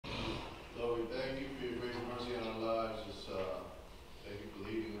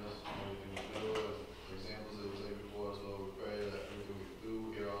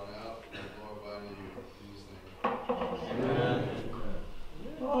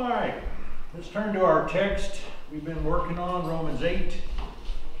Alright, let's turn to our text we've been working on, Romans 8,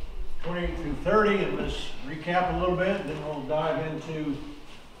 28 through 30, and let's recap a little bit, and then we'll dive into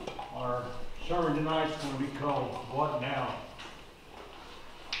our sermon tonight. It's going to be called, What Now?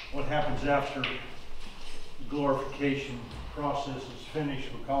 What happens after the glorification process is finished?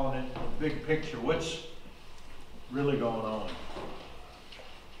 We're calling it the big picture. What's really going on?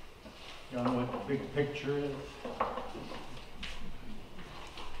 Y'all know what the big picture is?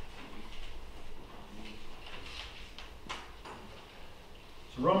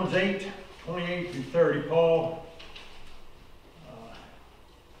 So Romans 8, 28 through 30, Paul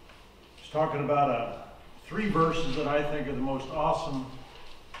is talking about three verses that I think are the most awesome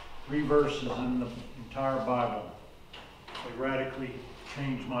three verses in the entire Bible. They radically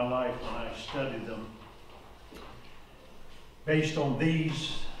changed my life when I studied them. Based on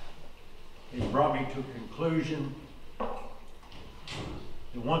these, it brought me to a conclusion that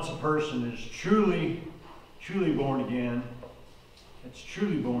once a person is truly born again, it's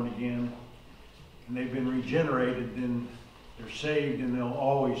truly born again, and they've been regenerated, then they're saved, and they'll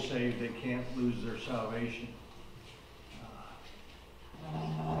always save. They can't lose their salvation.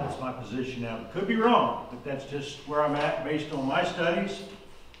 That's my position now. It could be wrong, but that's just where I'm at based on my studies.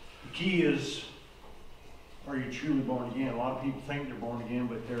 The key is, are you truly born again? A lot of people think they're born again,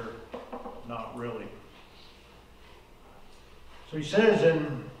 but they're not really. So he says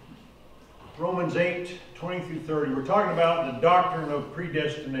in Romans 8, 20 through 30, we're talking about the doctrine of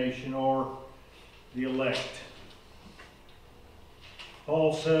predestination, or the elect.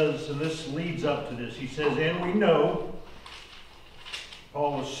 Paul says, and this leads up to this, he says, and we know,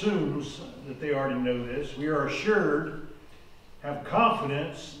 Paul assumes that they already know this, we are assured, have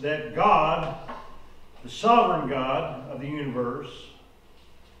confidence that God, the sovereign God of the universe,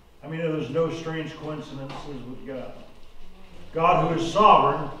 I mean, there's no strange coincidences with God. God, who is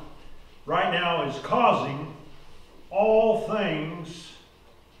sovereign, right now is causing all things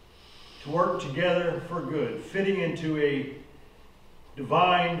to work together for good, fitting into a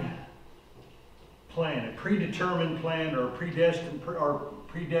divine plan, a predetermined plan, or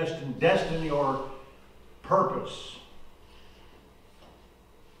predestined destiny or purpose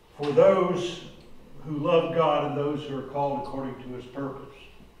for those who love God and those who are called according to His purpose.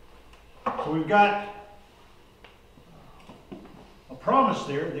 So we've got a promise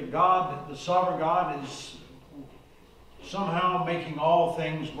there that God, the sovereign God, is somehow making all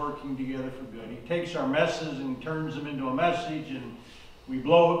things working together for good. He takes our messes and turns them into a message, and we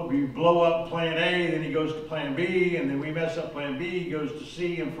blow up plan A, then he goes to plan B, and then we mess up plan B, he goes to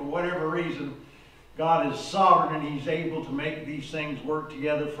C, and for whatever reason, God is sovereign and He's able to make these things work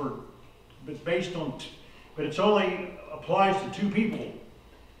together but it's only applies to two people.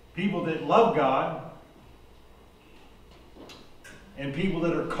 People that love God and people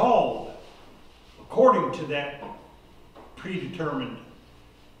that are called according to that predetermined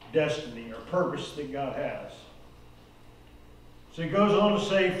destiny or purpose that God has. So he goes on to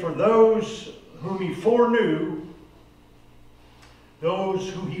say, for those whom He foreknew, those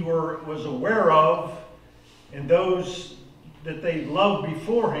who He was aware of, and those that they loved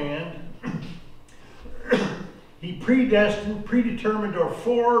beforehand, He predestined, predetermined, or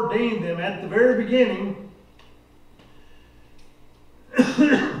foreordained them at the very beginning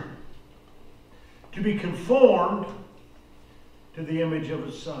to be conformed to the image of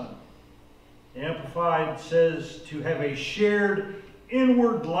His Son. The Amplified says to have a shared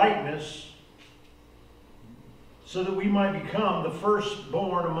inward likeness so that we might become the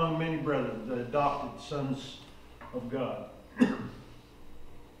firstborn among many brethren, the adopted sons of God.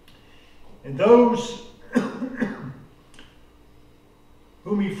 And those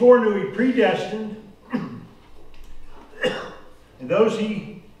whom He foreknew, He predestined. And those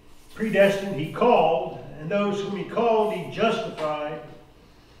He predestined, He called. And those whom He called, He justified.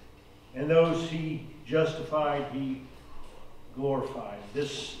 And those He justified, He glorified.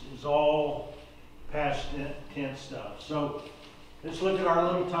 This is all past tense stuff. So let's look at our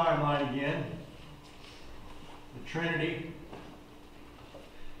little timeline again. The Trinity.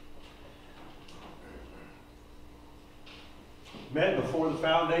 Met before the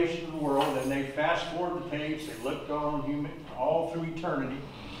foundation of the world, and they fast forward the tapes. They looked on human all through eternity.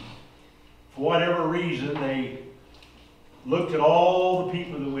 For whatever reason, they looked at all the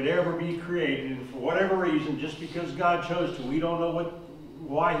people that would ever be created, and for whatever reason, just because God chose to, we don't know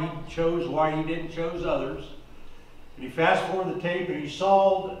why He chose, why He didn't choose others. And He fast forward the tape, and He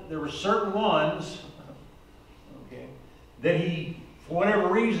saw there were certain ones, okay, that He, for whatever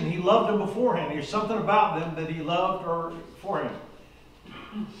reason, He loved them beforehand. There's something about them that He loved or for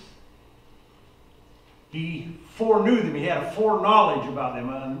Him. He foreknew them. He had a foreknowledge about them,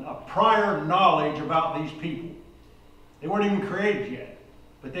 a prior knowledge about these people. They weren't even created yet,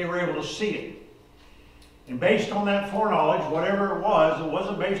 but they were able to see it. And based on that foreknowledge, whatever it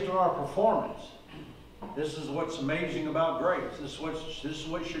wasn't based on our performance. This is what's amazing about grace. This is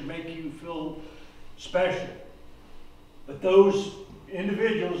what should make you feel special. But those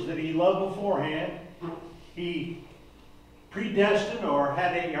individuals that he loved beforehand, he predestined or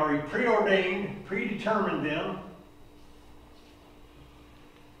he preordained, predetermined them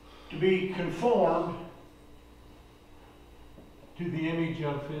to be conformed to the image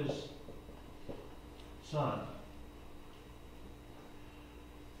of his Son.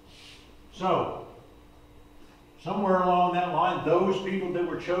 So, somewhere along that line, those people that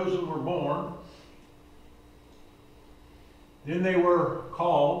were chosen were born. Then they were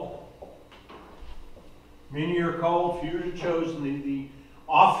called. Many are called, few are chosen. The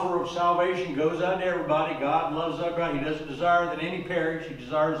offer of salvation goes out to everybody. God loves everybody. He doesn't desire that any perish. He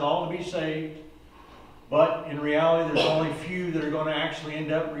desires all to be saved. But in reality, there's only few that are going to actually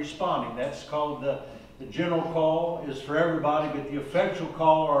end up responding. That's called the general call is for everybody, but the effectual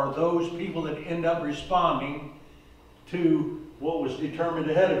call are those people that end up responding to what was determined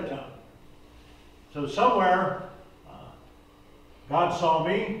ahead of time. So somewhere, God saw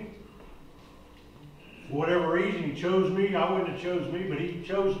me. For whatever reason, he chose me. I wouldn't have chose me, but he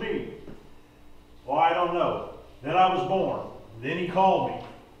chose me. Well, I don't know. Then I was born. Then he called me.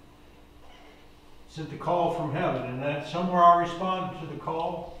 Sent the call from heaven. And that somewhere I responded to the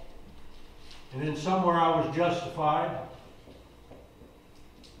call. And then somewhere I was justified.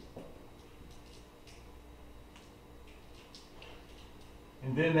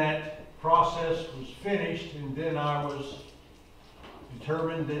 And then that process was finished. And then I was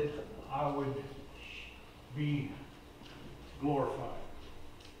determined that I would be glorified.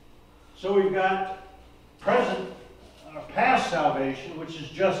 So we've got present, past salvation, which is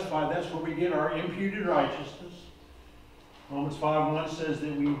justified. That's where we get our imputed righteousness. Romans 5:1 says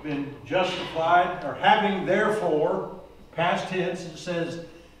that we've been justified, or having therefore, past tense, it says,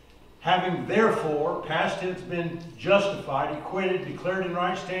 having therefore, past tense, been justified, acquitted, declared in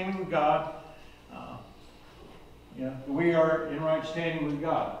right standing with God. We are in right standing with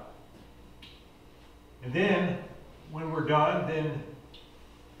God. And then, when we're done,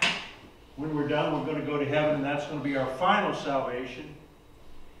 we're going to go to heaven, and that's going to be our final salvation.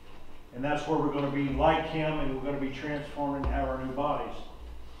 And that's where we're going to be like him, and we're going to be transformed and have our new bodies.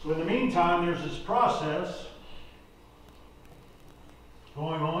 So in the meantime, there's this process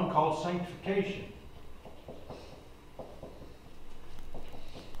going on called sanctification.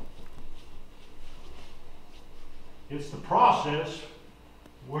 It's the process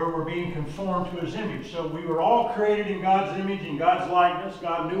where we're being conformed to his image. So we were all created in God's image and God's likeness.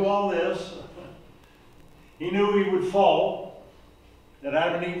 God knew all this. He knew he would fall, that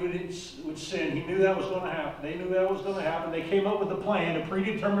Adam and Eve would sin. He knew that was going to happen. They knew that was going to happen. They came up with a plan, a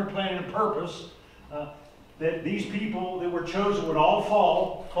predetermined plan and purpose, that these people that were chosen would all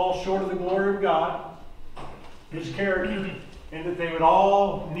fall short of the glory of God, his character, and that they would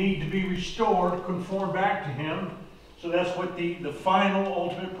all need to be restored, conformed back to him. So that's what the final,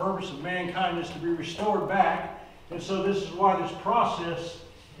 ultimate purpose of mankind is, to be restored back. And so this is why this process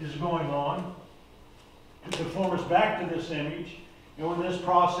is going on, to conform us back to this image. And when this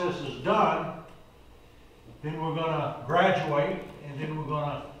process is done, then we're going to graduate, and then we're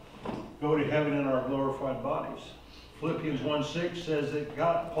going to go to heaven in our glorified bodies. Philippians 1:6 says that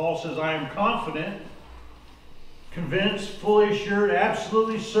Paul says, I am confident, convinced, fully assured,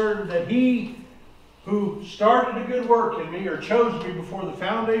 absolutely certain that he who started a good work in me, or chose me before the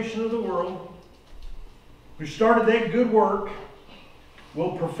foundation of the world, who started that good work,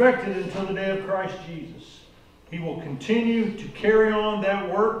 will perfect it until the day of Christ Jesus. He will continue to carry on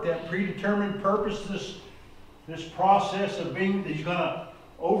that work, that predetermined purpose, this process of being, he's going to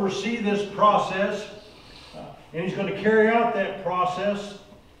oversee this process, and he's going to carry out that process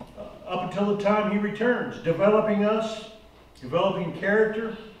up until the time he returns, developing us, developing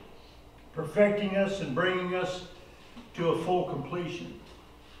character, perfecting us, and bringing us to a full completion.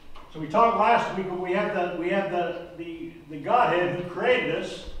 So we talked last week when we had the Godhead who created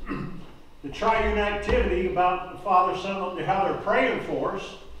us, the triune activity about the Father, Son, and how they're praying for us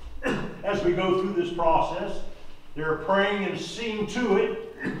as we go through this process. They're praying and seeing to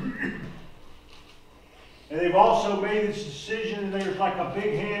it. And they've also made this decision, and there's like a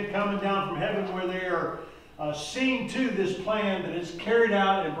big hand coming down from heaven where they are seeing to this plan that is carried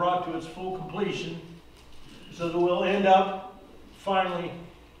out and brought to its full completion, so that we'll end up finally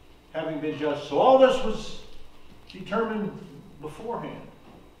having been just. So all this was determined beforehand.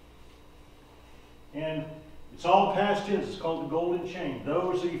 And it's all past tense. It's called the golden chain.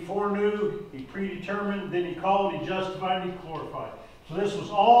 Those he foreknew, he predetermined, then he called, he justified, he glorified. So this was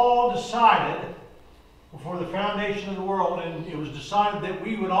all decided before the foundation of the world, and it was decided that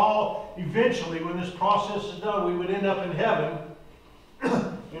we would all, eventually, when this process is done, we would end up in heaven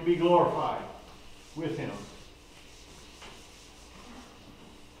and be glorified with him.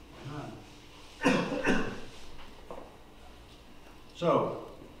 So,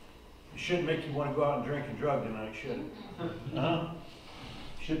 it shouldn't make you want to go out and drink and drug tonight, should it?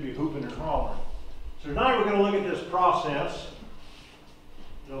 Should be hooping and hollering. So tonight we're going to look at this process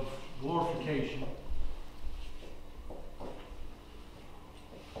of glorification.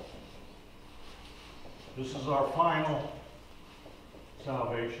 This is our final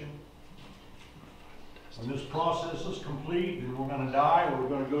salvation. When this process is complete, then we're going to die, we're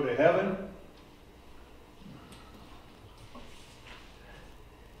going to go to heaven.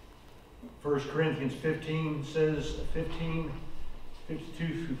 First Corinthians 15 says, 52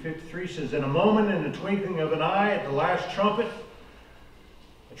 through 53 says, in a moment, in the twinkling of an eye, at the last trumpet,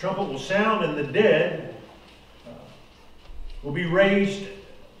 the trumpet will sound, and the dead will be raised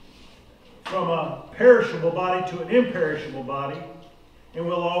from a perishable body to an imperishable body, and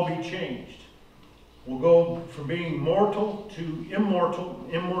we'll all be changed. We'll go from being mortal to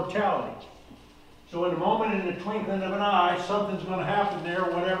immortality. So in a moment, in the twinkling of an eye, something's going to happen there,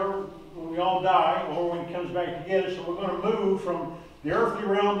 whatever, when we all die, or when he comes back to get us. So we're going to move from the earthly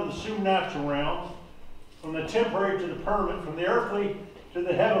realm to the supernatural realm, from the temporary to the permanent, from the earthly to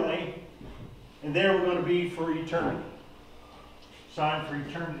the heavenly, and there we're going to be for eternity. Sign for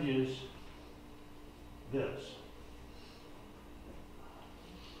eternity is this.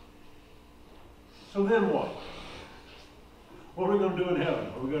 So then what? What are we going to do in heaven?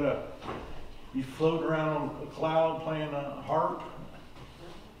 Are we going to be floating around on a cloud playing a harp?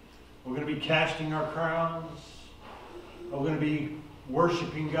 We're going to be casting our crowns? Are we going to be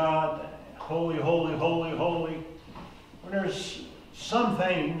worshiping God? Holy, holy, holy, holy. Well, there's some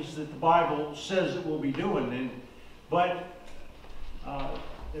things that the Bible says that we'll be doing, but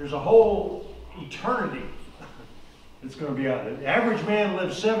there's a whole eternity that's going to be out there. The average man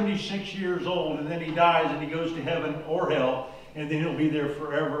lives 76 years old, and then he dies and he goes to heaven or hell, and then he'll be there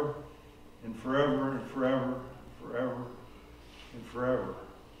forever and forever and forever, forever and forever.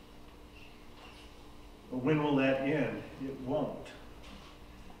 But when will that end? It won't.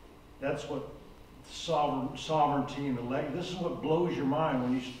 That's what sovereignty and elect. This is what blows your mind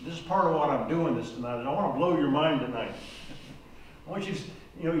when you. This is part of what I'm doing this tonight. I want to blow your mind tonight. I want you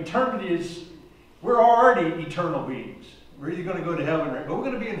to, eternity is. We're already eternal beings. We're either going to go to heaven, right? But we're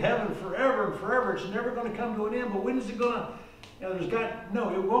going to be in heaven forever and forever. It's never going to come to an end. But when is it going to? There's God.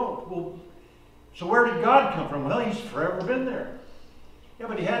 No, it won't. Well, so where did God come from? Well, He's forever been there. Yeah,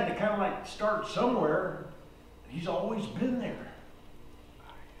 but He had to kind of like start somewhere. He's always been there.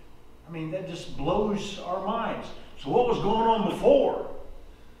 I mean, that just blows our minds. So what was going on before?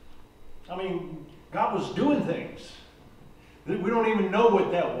 I mean, God was doing things. We don't even know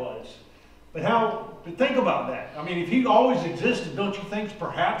what that was. But think about that. I mean, if He always existed, don't you think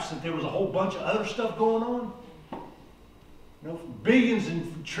perhaps that there was a whole bunch of other stuff going on? Billions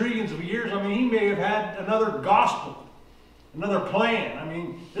and trillions of years. I mean, He may have had another gospel, another plan. I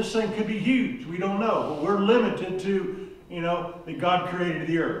mean, this thing could be huge. We don't know. But we're limited to, that God created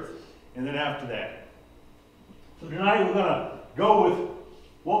the earth. And then after that. So tonight we're going to go with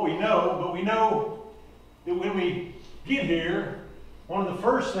what we know, but we know that when we get here, one of the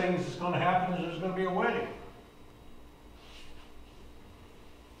first things that's going to happen is there's going to be a wedding.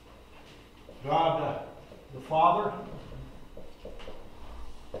 God, the Father,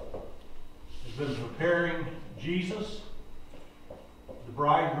 has been preparing Jesus, the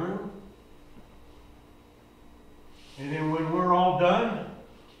bridegroom. And then when we're all done,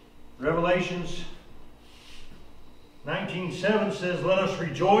 Revelations 19:7 says, let us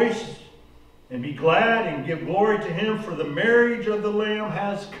rejoice and be glad and give glory to Him, for the marriage of the Lamb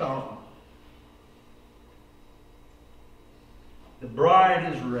has come. The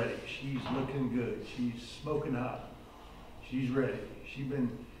bride is ready. She's looking good. She's smoking hot. She's ready. She's been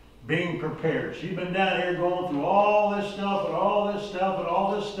being prepared. She's been down here going through all this stuff and all this stuff and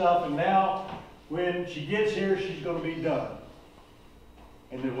all this stuff, and now when she gets here, she's going to be done.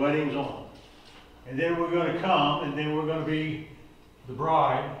 And the wedding's on. And then we're going to come, and then we're going to be the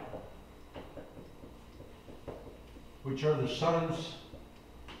bride, which are the sons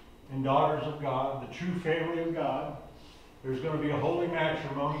and daughters of God, the true family of God. There's going to be a holy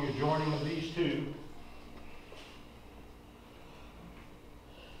matrimony, a joining of these two.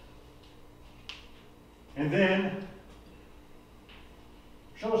 And then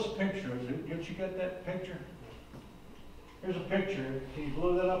Show us a picture. Did you get that picture? Here's a picture. Can you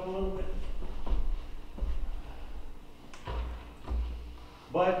blow that up a little bit?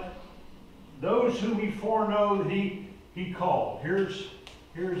 But those whom he foreknow that he called. Here's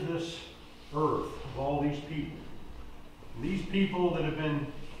this earth of all these people. These people that have been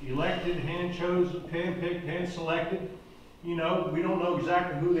elected, hand chosen, hand picked, hand selected. You know, we don't know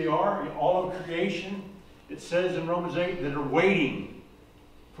exactly who they are. All of creation, it says in Romans 8, that are waiting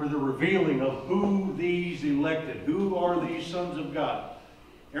for the revealing of who these elected, who are these sons of God.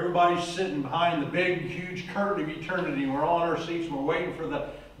 Everybody's sitting behind the big, huge curtain of eternity. We're all in our seats and we're waiting for the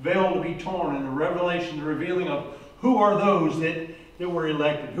veil to be torn and the revelation, the revealing of who are those that were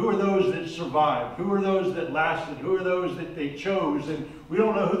elected, who are those that survived, who are those that lasted, who are those that they chose, and we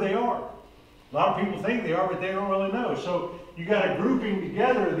don't know who they are. A lot of people think they are, but they don't really know. So you got a grouping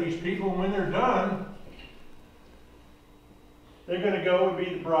together of these people, and when they're done, they're going to go and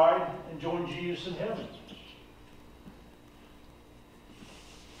be the bride and join Jesus in heaven.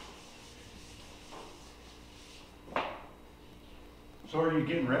 So are you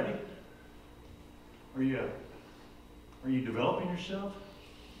getting ready? Are you developing yourself?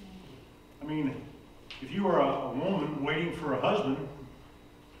 I mean, if you are a woman waiting for a husband,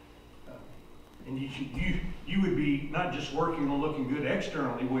 and you would be not just working on looking good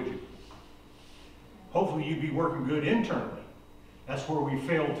externally, would you? Hopefully you'd be working good internally. That's where we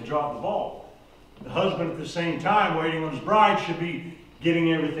fail to drop the ball. The husband at the same time waiting on his bride should be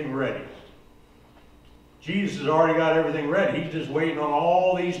getting everything ready. Jesus has already got everything ready. He's just waiting on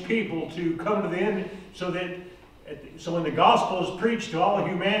all these people to come to the end so when the gospel is preached to all of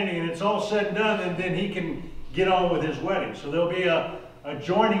humanity and it's all said and done, and then he can get on with his wedding. So there'll be a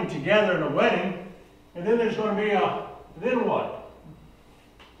joining together in a wedding, and then there's going to be then what?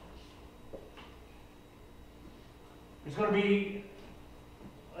 It's going to be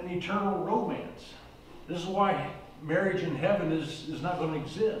an eternal romance. This is why marriage in heaven is not going to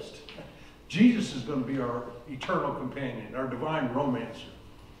exist. Jesus is going to be our eternal companion, our divine romancer.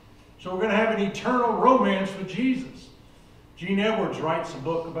 So we're going to have an eternal romance with Jesus. Gene Edwards writes a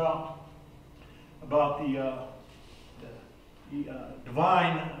book about the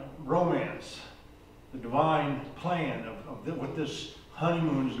divine romance, the divine plan of what this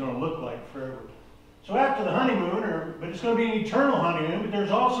honeymoon is going to look like forever. So after the honeymoon, but it's going to be an eternal honeymoon, but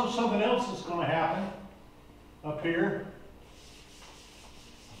there's also something else that's going to happen up here.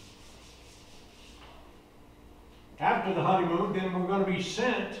 After the honeymoon, then we're going to be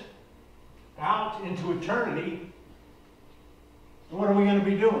sent out into eternity. And what are we going to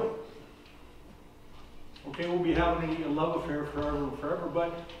be doing? Okay, we'll be having a love affair forever and forever,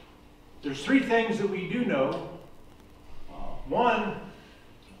 but there's three things that we do know. One,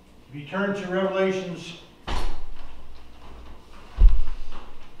 if you turn to Revelations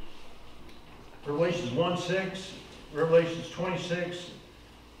 1:6, Revelations 26,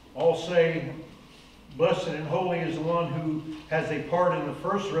 all say, "Blessed and holy is the one who has a part in the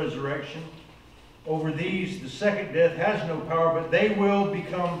first resurrection. Over these, the second death has no power, but they will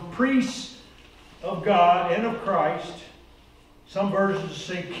become priests of God and of Christ." Some versions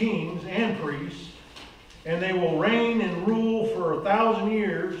say kings and priests. "And they will reign and rule for 1,000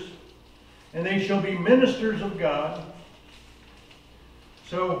 years, and they shall be ministers of God."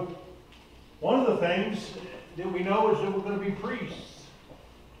 So, one of the things that we know is that we're going to be priests.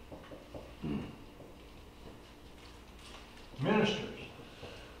 Ministers.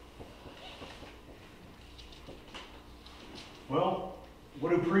 Well, what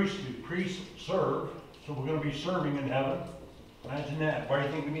do priests do? Priests serve, so we're going to be serving in heaven. Imagine that. Why do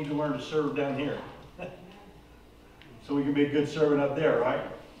you think we need to learn to serve down here? So we can be a good servant up there, right?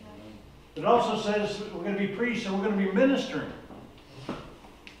 It also says we're going to be priests and we're going to be ministering.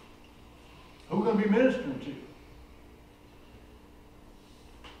 Who are we going to be ministering to?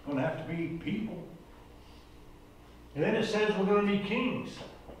 Going to have to be people. And then it says we're going to be kings.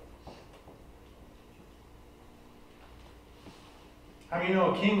 How many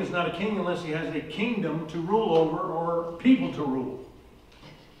know a king is not a king unless he has a kingdom to rule over or people to rule?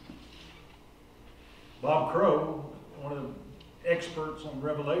 Bob Crow, one of the experts on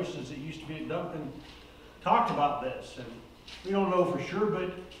Revelations that used to be at Duncan, talked about this. And we don't know for sure,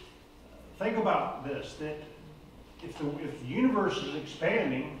 but think about this, that if the universe is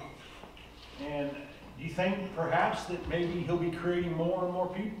expanding, and do you think perhaps that maybe he'll be creating more and more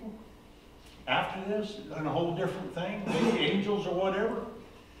people after this, and a whole different thing, maybe angels or whatever?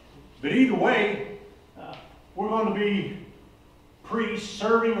 But either way, we're going to be priests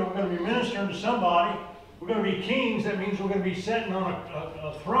serving, or we're going to be ministering to somebody. We're going to be kings. That means we're going to be sitting on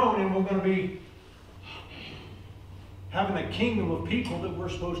a throne, and we're going to be having a kingdom of people that we're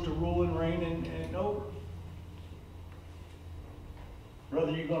supposed to rule and reign and over.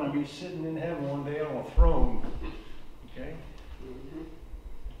 Brother, you're going to be sitting in heaven one day on a throne, okay?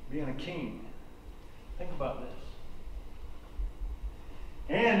 Being a king. Think about this.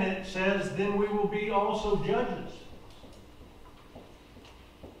 And it says, then we will be also judges.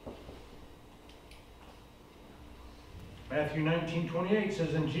 Matthew 19:28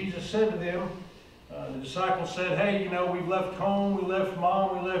 says, and Jesus said to them, the disciples said, hey, we've left home, we left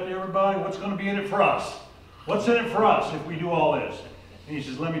mom, we left everybody. What's going to be in it for us? What's in it for us if we do all this? And he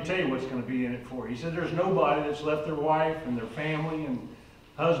says, let me tell you what's going to be in it for you. He said, there's nobody that's left their wife and their family and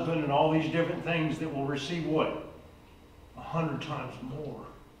husband and all these different things that will receive what? 100 times more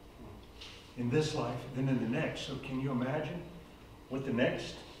in this life than in the next. So can you imagine what the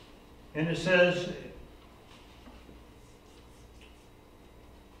next? And it says,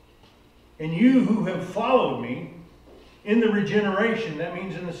 and you who have followed me in the regeneration, that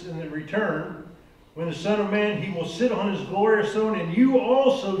means in the return, when the Son of Man, he will sit on his glorious throne, and you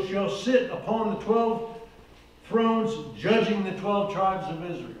also shall sit upon the 12 thrones, judging the 12 tribes of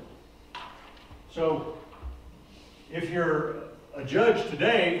Israel. So, if you're a judge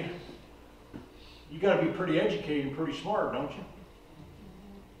today, you got to be pretty educated and pretty smart, don't you?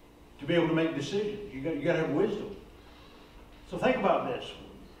 To be able to make decisions. You got to have wisdom. So think about this.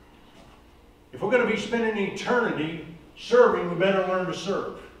 If we're going to be spending eternity serving, we better learn to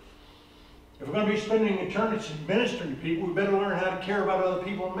serve. If we're going to be spending eternity ministering to people, we better learn how to care about other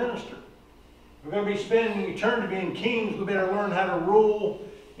people and minister. If we're going to be spending eternity being kings, we better learn how to rule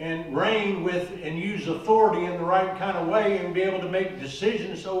and reign with and use authority in the right kind of way and be able to make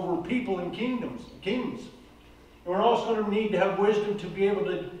decisions over people and kings. And we're also going to need to have wisdom to be able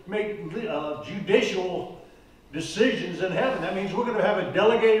to make judicial decisions in heaven. That means we're going to have a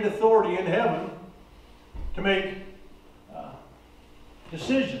delegated authority in heaven to make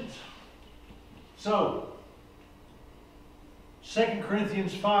decisions. So, 2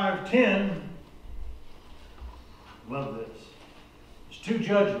 Corinthians 5:10, love this. There's two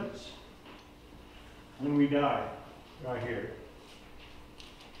judgments when we die, right here.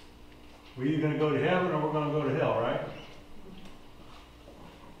 We're either going to go to heaven or we're going to go to hell, right?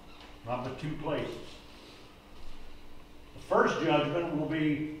 Not but two places. The first judgment will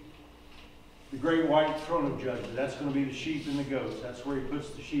be the great white throne of judgment. That's going to be the sheep and the goats. That's where he puts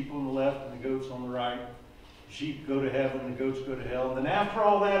the sheep on the left and the goats on the right. The sheep go to heaven, the goats go to hell. And then after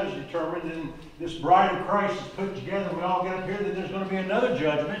all that is determined and this bride of Christ is put together and we all get up here, then there's going to be another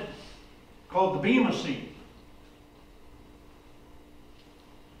judgment called the Bema seat.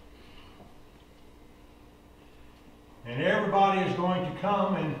 And everybody is going to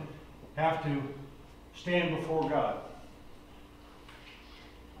come and have to stand before God.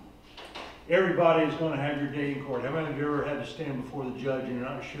 Everybody is going to have your day in court. How many of you ever had to stand before the judge and you're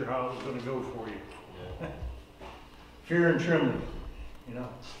not sure how it was going to go for you? Yeah. Fear and trembling.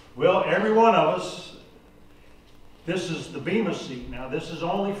 Well, every one of us, this is the Bema seat. Now, this is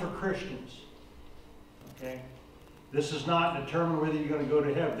only for Christians. Okay? This is not determined whether you're going to go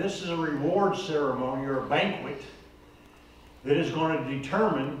to heaven. This is a reward ceremony or a banquet that is going to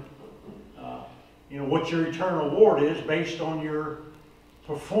determine what your eternal reward is based on your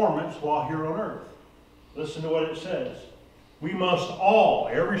performance while here on earth. Listen to what it says. We must all,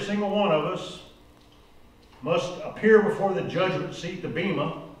 every single one of us, must appear before the judgment seat, the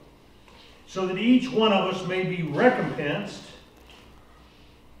Bema, so that each one of us may be recompensed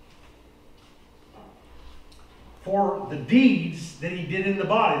for the deeds that he did in the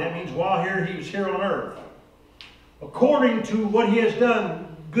body. That means while he was here on earth. According to what he has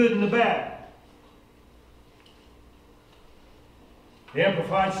done, good and the bad. The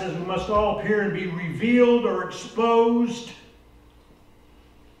Amplified says we must all appear and be revealed or exposed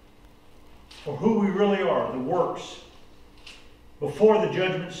for who we really are, the works, before the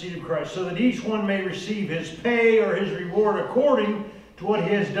judgment seat of Christ, so that each one may receive his pay or his reward according to what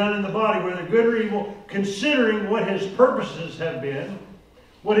he has done in the body, whether good or evil, considering what his purposes have been,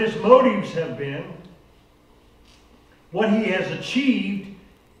 what his motives have been, what he has achieved,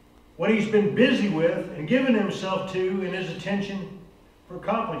 what he's been busy with and given himself to in his attention for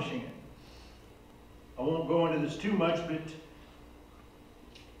accomplishing it. I won't go into this too much, but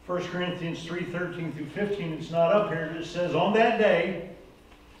 1 Corinthians 3:13 through 15, it's not up here, it says, on that day,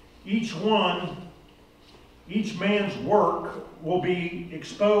 each man's work will be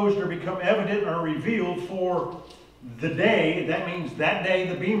exposed or become evident or revealed for the day. That means that day,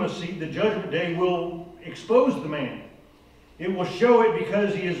 the Bema seat, the judgment day, will expose the man. It will show it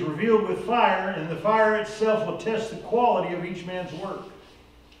because he is revealed with fire, and the fire itself will test the quality of each man's work.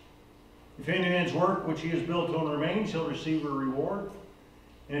 If any man's work which he has built on remains, he'll receive a reward.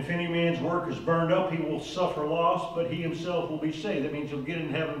 And if any man's work is burned up, he will suffer loss, but he himself will be saved. That means he'll get in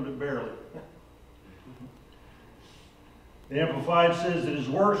heaven, but barely. The Amplified says that his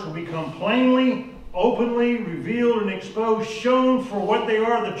works will become plainly, openly revealed and exposed, shown for what they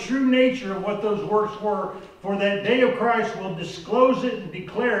are, the true nature of what those works were. For that day of Christ will disclose it and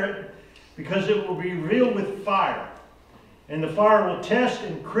declare it, because it will be revealed with fire. And the fire will test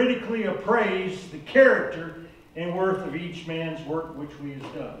and critically appraise the character and worth of each man's work which we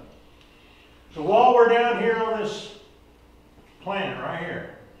have done. So while we're down here on this planet right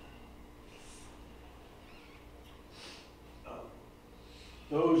here,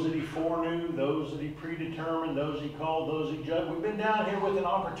 those that he foreknew, those that he predetermined, those he called, those he judged, we've been down here with an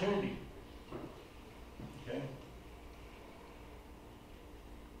opportunity. Okay?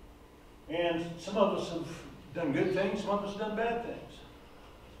 And some of us have done good things, some of us have done bad things.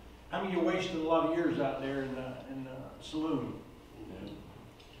 How many of you wasted a lot of years out there in the saloon?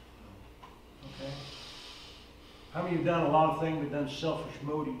 Okay. How many of you have done a lot of things but done selfish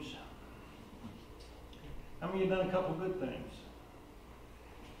motives? How many of you have done a couple good things?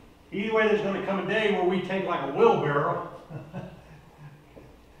 Either way, there's going to come a day where we take like a wheelbarrow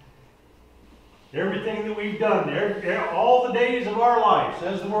everything that we've done, all the days of our lives,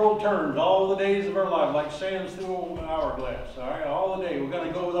 as the world turns, all the days of our life, like sands through an hourglass. All right, all the day. We're going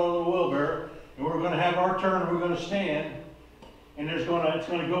to go with our little wheelbarrow, and we're going to have our turn. We're going to stand, and it's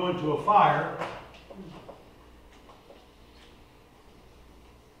going to go into a fire.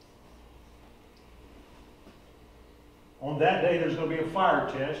 On that day, there's going to be a fire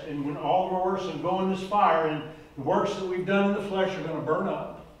test, and when all of our works go in this fire, and the works that we've done in the flesh are going to burn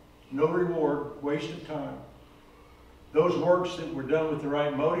up. No reward, waste of time. Those works that were done with the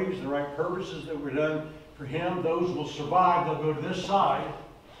right motives, the right purposes that were done for him, those will survive. They'll go to this side,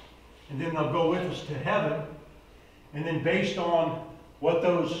 and then they'll go with us to heaven. And then based on what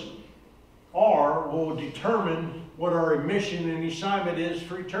those are, will determine what our mission and assignment is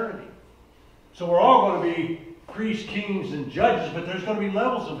for eternity. So we're all going to be priests, kings, and judges, but there's going to be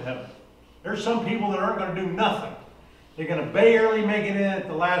levels of heaven. There's some people that aren't going to do nothing. They're going to barely make it in at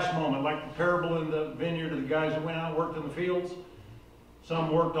the last moment, like the parable in the vineyard of the guys that went out and worked in the fields. Some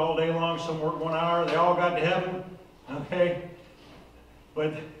worked all day long, some worked 1 hour. They all got to heaven, okay?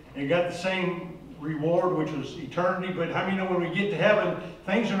 But they got the same reward, which was eternity. But how many know when we get to heaven,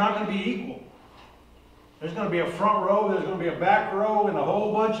 things are not going to be equal? There's going to be a front row, there's going to be a back row, and a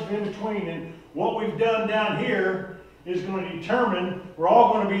whole bunch of in between. And what we've done down here is going to determine, we're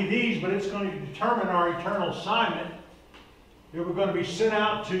all going to be these, but it's going to determine our eternal assignment that we're going to be sent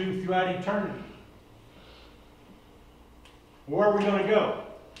out to throughout eternity. Where are we going to go?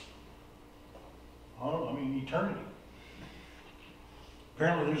 Oh, I mean, eternity.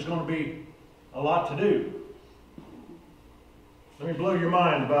 Apparently there's going to be a lot to do. Let me blow your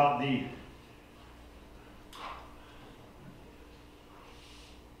mind about the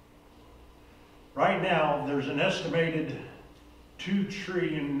right now, there's an estimated 2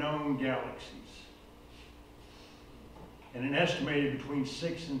 trillion known galaxies. And an estimated between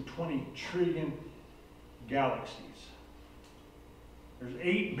 6 and 20 trillion galaxies. There's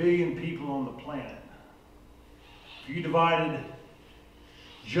 8 billion people on the planet. If you divided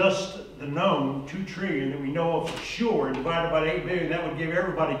just the known 2 trillion that we know of for sure and divided by 8 billion, that would give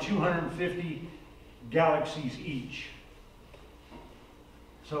everybody 250 galaxies each.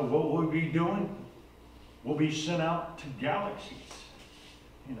 So what will we be doing? We'll be sent out to galaxies,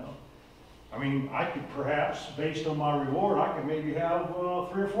 you know. I mean, I could perhaps, based on my reward, I could maybe have 3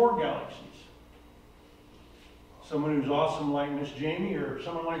 or 4 galaxies. Someone who's awesome like Miss Jamie or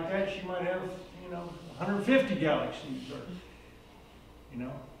someone like that, she might have, 150 galaxies. Or,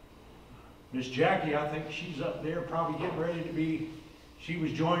 Miss Jackie, I think she's up there probably getting ready to be, she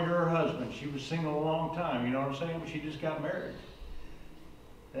was joined to her husband. She was single a long time, you know what I'm saying? But she just got married.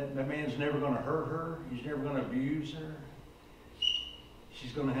 That man's never going to hurt her. He's never going to abuse her.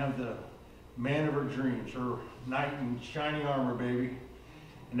 She's going to have the man of her dreams, her knight in shining armor, baby.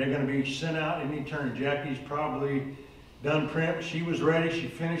 And they're going to be sent out in eternity. Jackie's probably done print. She was ready. She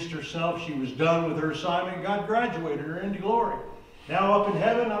finished herself. She was done with her assignment. God graduated her into glory. Now up in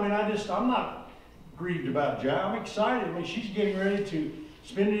heaven, I'm not grieved about Jai. I'm excited. I mean, she's getting ready to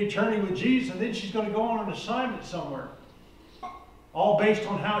spend an eternity with Jesus, and then she's going to go on an assignment somewhere. All based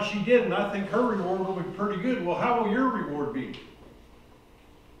on how she did, and I think her reward will be pretty good. Well, how will your reward be?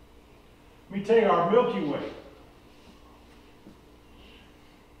 Let me tell you, our Milky Way.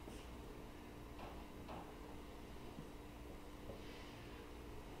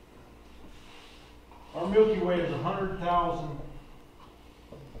 Our Milky Way is 100,000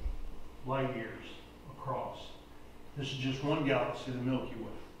 light years across. This is just one galaxy, the Milky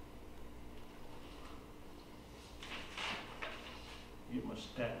Way. Get my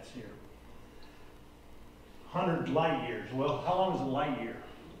stats here. 100 light years. Well, how long is a light year?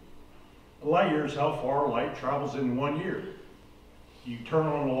 A light year is how far light travels in 1 year. You turn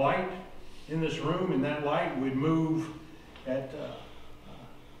on a light in this room, and that light would move at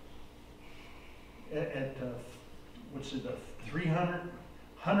what's it?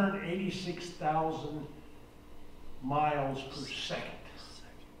 186,000 miles per second.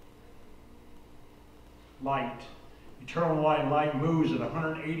 Light. You turn on the light, and light moves at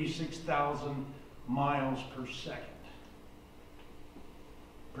 186,000 miles per second.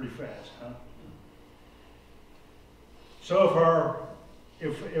 Pretty fast, huh? So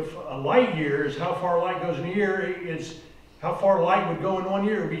if a light year is how far light goes in a year, it's how far light would go in 1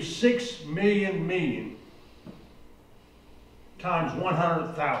 year. It would be 6 million times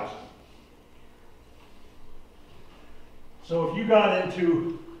 100,000. So if you got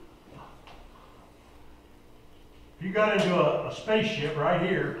into a spaceship right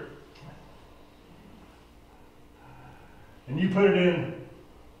here, and you put it in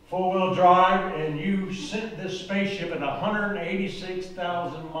four-wheel drive, and you sent this spaceship at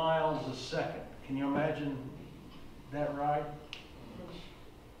 186,000 miles a second. Can you imagine that ride?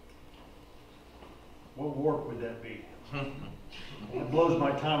 What warp would that be? It blows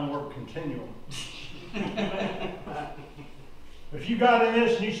my time warp continuum. If you got in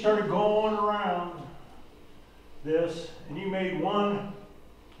this and you started going around this, and you made one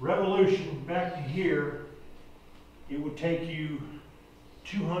revolution back to here, it would take you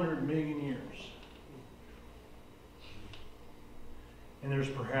 200 million years. And there's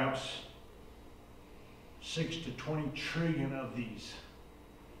perhaps 6 to 20 trillion of these.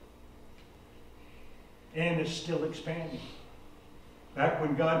 And it's still expanding. Back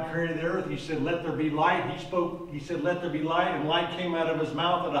when God created the earth, He said, "Let there be light." He said, "Let there be light," and light came out of His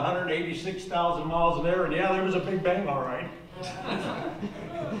mouth at 186,000 miles an hour, and yeah, there was a big bang, all right.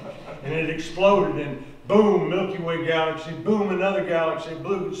 And it exploded, and boom, Milky Way galaxy, boom, another galaxy,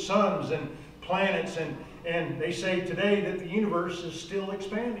 blue suns and planets, and they say today that the universe is still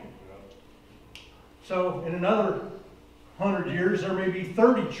expanding. So in another 100 years, there may be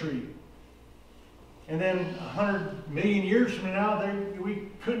 30 trillion. And then 100 million years from now, we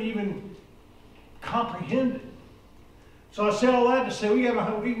couldn't even comprehend it. So I say all that to say we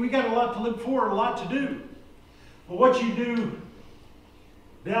got a lot to look for, a lot to do. But what you do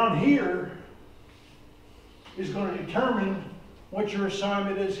down here is going to determine what your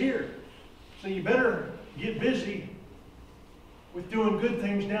assignment is here. So you better get busy with doing good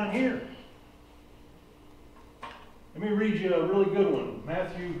things down here. Let me read you a really good one.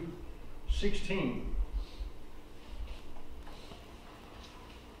 Matthew 16.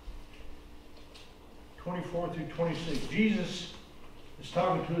 (24 through 26). Jesus is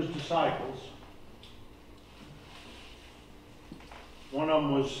talking to His disciples. One of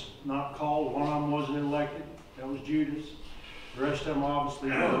them was not called, one of them wasn't elected. That was Judas. The rest of them obviously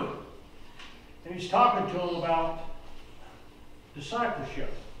were. And He's talking to them about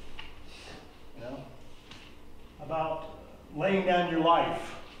discipleship. You know? About laying down your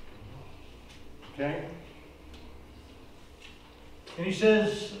life. Okay? And He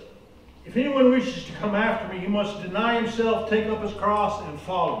says, "If anyone wishes to come after me, he must deny himself, take up his cross, and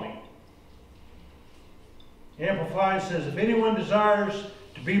follow me." Amplified says, "If anyone desires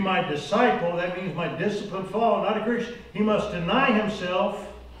to be my disciple," that means my disciplined follower, not a Christian, "he must deny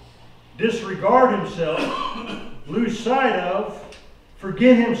himself, disregard himself, lose sight of,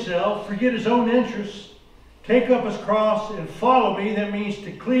 forget himself, forget his own interests, take up his cross, and follow me." That means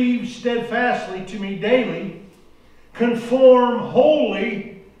to cleave steadfastly to me daily, conform wholly,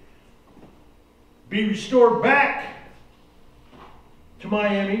 be restored back to my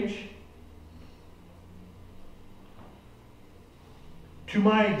image, to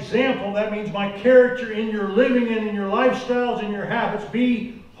my example. That means my character in your living and in your lifestyles and your habits.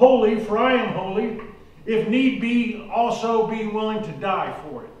 Be holy, for I am holy. If need be, also being willing to die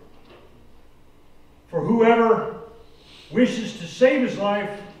for it. For whoever wishes to save his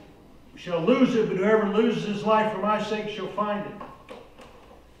life shall lose it, but whoever loses his life for my sake shall find it.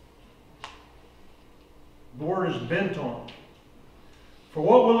 The word is bent on. For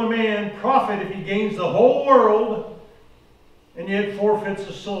what will a man profit if he gains the whole world and yet forfeits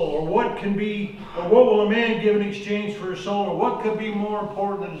his soul? Or what will a man give in exchange for his soul? Or what could be more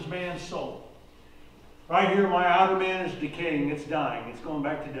important than his man's soul? Right here, my outer man is decaying, it's dying, it's going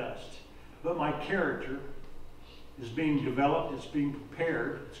back to dust. But my character is being developed, it's being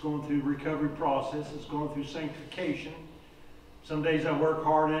prepared, it's going through the recovery process, it's going through sanctification. Some days I work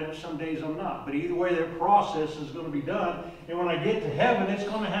hard at it, some days I'm not. But either way, that process is going to be done. And when I get to heaven, it's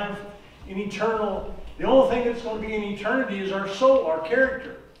going to have an eternal, the only thing that's going to be in eternity is our soul, our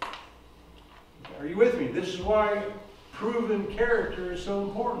character. Are you with me? This is why proven character is so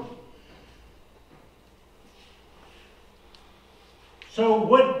important. So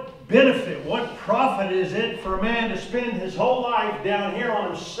what benefit, what profit is it for a man to spend his whole life down here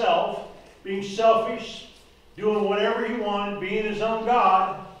on himself, being selfish, doing whatever he wanted, being his own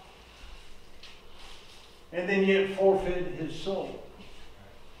God, and then yet forfeit his soul?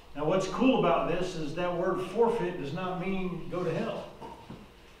 Now what's cool about this is that word forfeit does not mean go to hell.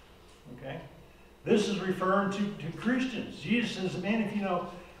 Okay? This is referring to Christians. Jesus says, man, if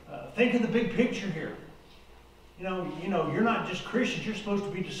think of the big picture here. You're not just Christians. You're supposed to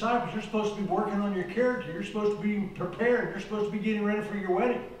be disciples. You're supposed to be working on your character. You're supposed to be prepared. You're supposed to be getting ready for your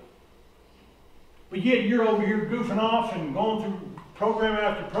wedding. But yet you're over here goofing off and going through program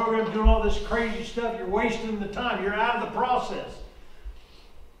after program, doing all this crazy stuff. You're wasting the time. You're out of the process.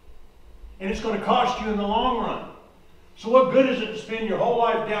 And it's going to cost you in the long run. So what good is it to spend your whole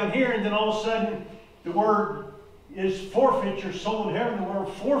life down here and then all of a sudden the word is forfeit your soul in heaven? The word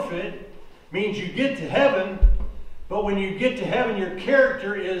forfeit means you get to heaven, but when you get to heaven, your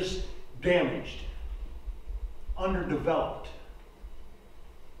character is damaged, underdeveloped.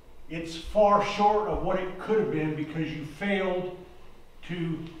 It's far short of what it could have been because you failed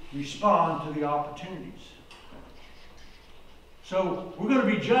to respond to the opportunities. So we're going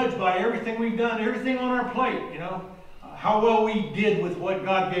to be judged by everything we've done, everything on our plate, how well we did with what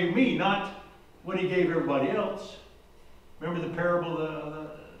God gave me, not what He gave everybody else. Remember the parable of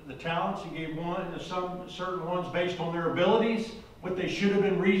the talents? He gave some certain ones based on their abilities, what they should have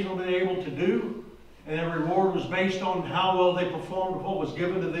been reasonably able to do, and their reward was based on how well they performed with what was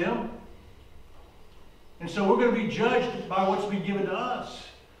given to them. And so we're going to be judged by what's been given to us.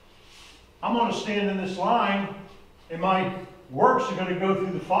 I'm going to stand in this line, and my works are going to go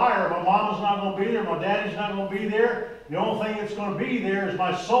through the fire. My mama's not going to be there. My daddy's not going to be there. The only thing that's going to be there is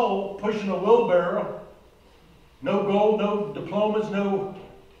my soul pushing a wheelbarrow. No gold, no diplomas, no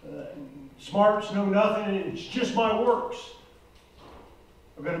smarts, no nothing. It's just my works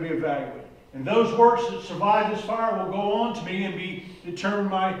are going to be evaluated. And those works that survive this fire will go on to me and be determined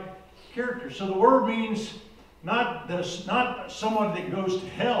by character. So the word means not someone that goes to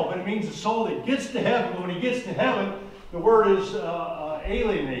hell, but it means the soul that gets to heaven. When he gets to heaven, the word is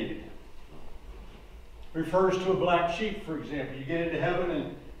alienated. Refers to a black sheep, for example. You get into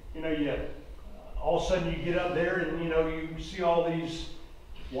heaven and, all of a sudden you get up there and, you see all these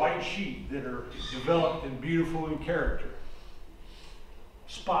white sheep that are developed and beautiful in character.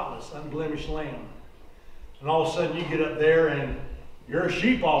 Spotless, unblemished lamb. And all of a sudden you get up there and you're a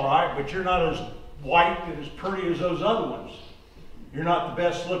sheep, all right, but you're not as white and as pretty as those other ones. You're not the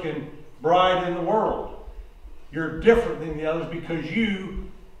best looking bride in the world. You're different than the others because you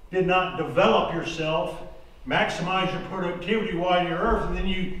did not develop yourself, maximize your productivity while you're on earth, and then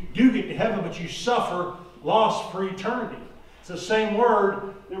you do get to heaven, but you suffer loss for eternity. It's the same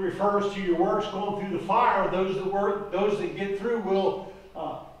word that refers to your works going through the fire. Those that get through will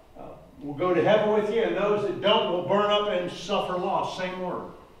go to heaven with you, and those that don't will burn up and suffer loss. Same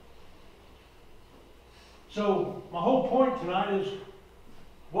word. So my whole point tonight is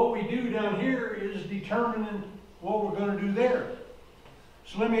what we do down here is determining what we're going to do there.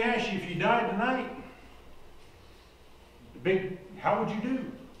 So let me ask you, if you died tonight, how would you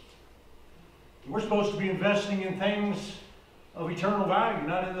do? We're supposed to be investing in things of eternal value,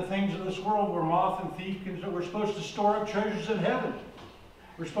 not in the things of this world where moth and thief can. We're supposed to store up treasures in heaven.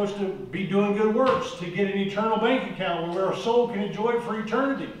 We're supposed to be doing good works to get an eternal bank account where our soul can enjoy it for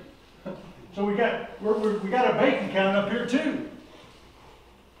eternity. So we got a bank account up here too,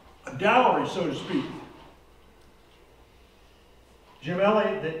 a dowry, so to speak. Jim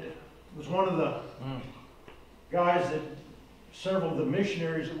Elliot, that was one of the guys that several of the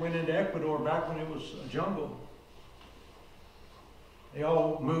missionaries that went into Ecuador back when it was a jungle. They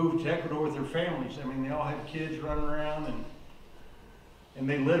all moved to Ecuador with their families. I mean, they all had kids running around, and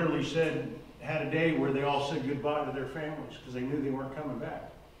they literally had a day where they all said goodbye to their families because they knew they weren't coming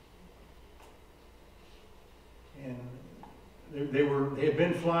back. And they had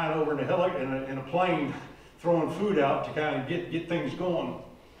been flying over in a plane, throwing food out to kind of get things going.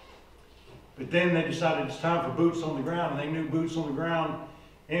 But then they decided it's time for boots on the ground, and they knew boots on the ground.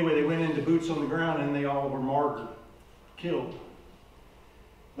 Anyway, they went into boots on the ground, and they all were martyred, killed.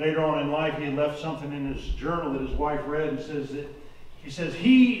 Later on in life, he had left something in his journal that his wife read, and he says,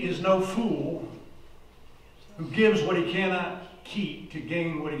 "He is no fool who gives what he cannot keep to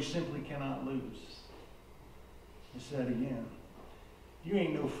gain what he simply cannot lose." He said again. You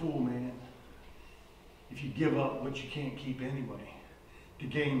ain't no fool, man, if you give up what you can't keep anyway to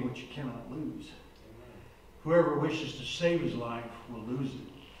gain what you cannot lose. Whoever wishes to save his life will lose it.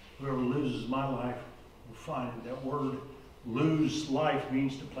 Whoever loses my life will find it. That word, lose life,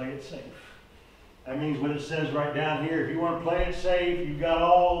 means to play it safe. That means what it says right down here. If you want to play it safe, you've got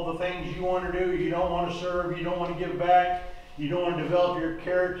all the things you want to do. You don't want to serve. You don't want to give back. You don't want to develop your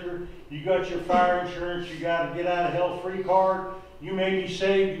character. You got your fire insurance. You got a get out of hell free card. You may be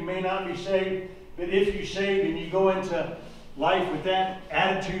saved. You may not be saved. But if you're saved and you go into life with that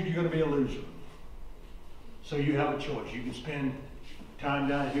attitude, you're going to be a loser. So you have a choice. You can spend time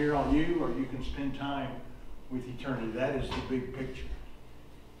down here on you, or you can spend time with eternity. That is the big picture.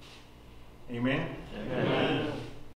 Amen? Amen.